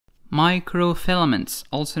Microfilaments,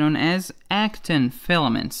 also known as actin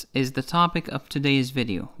filaments, is the topic of today's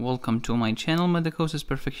video. Welcome to my channel, Medicosis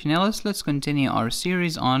Perfectionalis. Let's continue our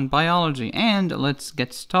series on biology and let's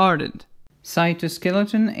get started.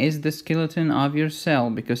 Cytoskeleton is the skeleton of your cell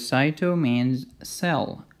because cyto means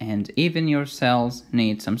cell and even your cells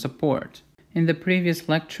need some support. In the previous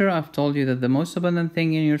lecture, I've told you that the most abundant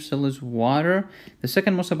thing in your cell is water. The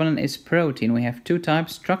second most abundant is protein. We have two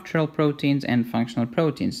types, structural proteins and functional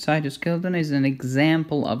proteins. Cytoskeleton is an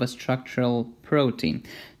example of a structural protein.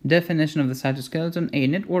 Definition of the cytoskeleton: a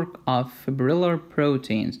network of fibrillar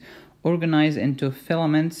proteins organized into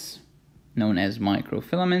filaments, known as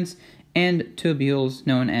microfilaments, and tubules,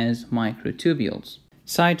 known as microtubules.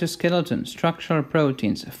 Cytoskeleton, structural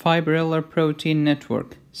proteins, fibrillar protein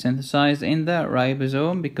network, synthesized in the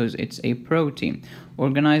ribosome because it's a protein,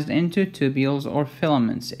 organized into tubules or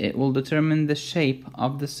filaments. It will determine the shape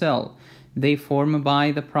of the cell. They form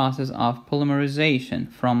by the process of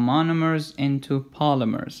polymerization from monomers into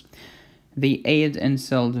polymers. They aid in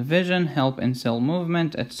cell division, help in cell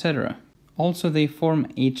movement, etc. Also, they form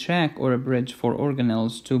a track or a bridge for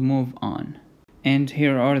organelles to move on. And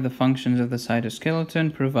here are the functions of the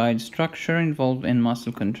cytoskeleton: provides structure involved in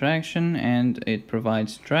muscle contraction, and it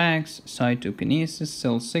provides tracks, cytokinesis,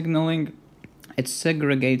 cell signaling. It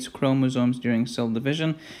segregates chromosomes during cell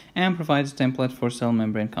division and provides template for cell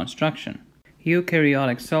membrane construction.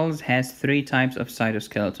 Eukaryotic cells has three types of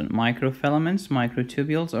cytoskeleton: microfilaments,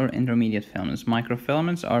 microtubules, or intermediate filaments.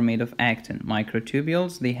 Microfilaments are made of actin.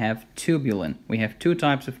 Microtubules, they have tubulin. We have two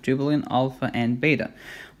types of tubulin, alpha and beta.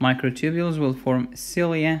 Microtubules will form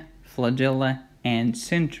cilia, flagella, and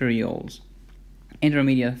centrioles.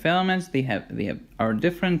 Intermediate filaments, they are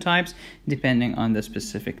different types depending on the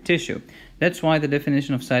specific tissue. That's why the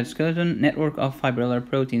definition of cytoskeleton: network of fibrillar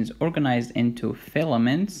proteins organized into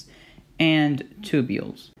filaments and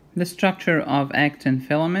tubules. The structure of actin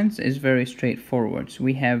filaments is very straightforward.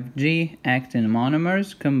 We have G-actin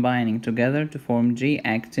monomers combining together to form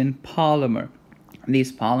G-actin polymer.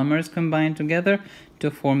 These polymers combine together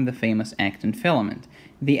to form the famous actin filament.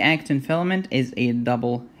 The actin filament is a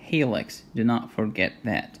double helix. Do not forget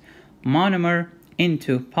that. Monomer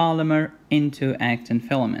into polymer into actin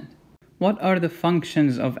filament. What are the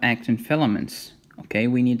functions of actin filaments? Okay,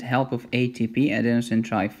 we need help of ATP, adenosine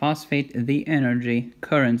triphosphate, the energy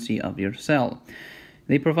currency of your cell.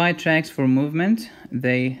 They provide tracks for movement.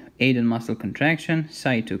 They aid in muscle contraction,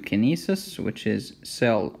 cytokinesis, which is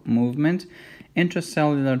cell movement,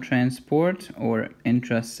 intracellular transport or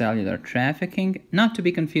intracellular trafficking, not to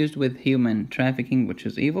be confused with human trafficking, which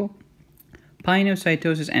is evil,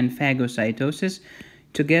 pinocytosis and phagocytosis.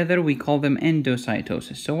 Together we call them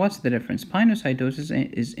endocytosis. So what's the difference?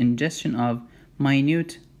 Pinocytosis is ingestion of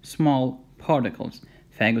minute small particles.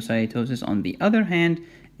 Phagocytosis, on the other hand,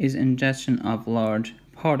 is ingestion of large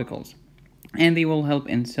particles. And they will help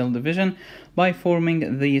in cell division by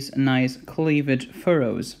forming these nice cleavage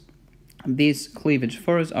furrows. These cleavage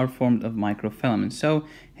furrows are formed of microfilaments. So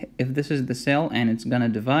if this is the cell and it's gonna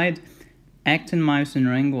divide, actin-myosin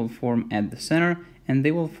ring will form at the center, and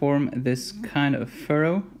they will form this kind of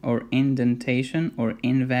furrow or indentation or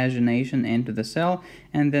invagination into the cell,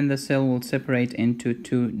 and then the cell will separate into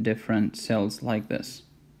two different cells like this.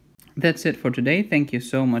 That's it for today. Thank you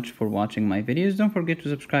so much for watching my videos. Don't forget to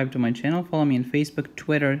subscribe to my channel, follow me on Facebook,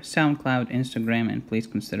 Twitter, SoundCloud, Instagram, and please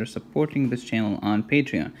consider supporting this channel on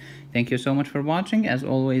Patreon. Thank you so much for watching. As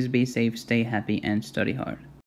always, be safe, stay happy, and study hard.